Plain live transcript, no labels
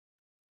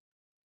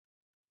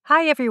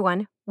Hi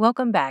everyone,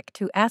 welcome back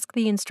to Ask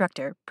the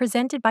Instructor,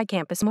 presented by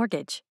Campus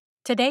Mortgage.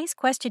 Today's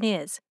question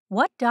is,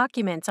 what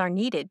documents are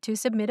needed to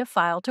submit a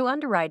file to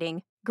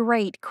underwriting?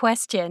 Great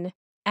question!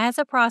 As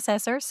a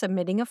processor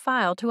submitting a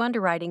file to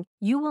underwriting,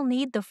 you will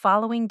need the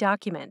following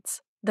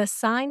documents: the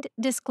signed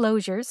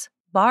disclosures,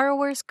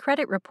 borrower's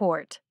credit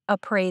report,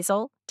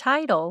 appraisal,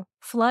 title,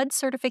 flood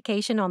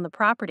certification on the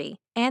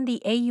property, and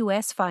the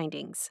AUS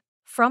findings.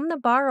 From the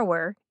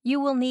borrower, you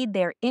will need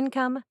their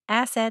income,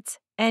 assets,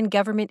 and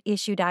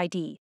government-issued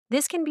ID.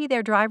 This can be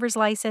their driver's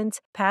license,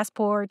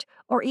 passport,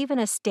 or even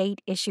a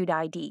state-issued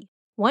ID.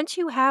 Once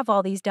you have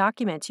all these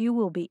documents, you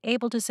will be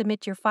able to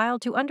submit your file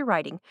to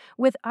underwriting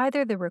with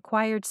either the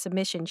required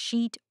submission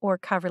sheet or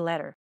cover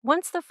letter.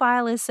 Once the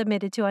file is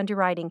submitted to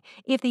underwriting,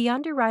 if the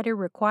underwriter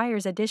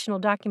requires additional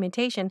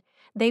documentation,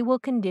 they will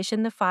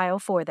condition the file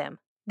for them.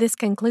 This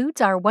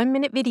concludes our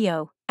 1-minute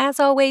video. As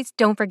always,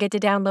 don't forget to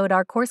download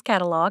our course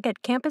catalog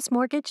at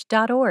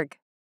campusmortgage.org.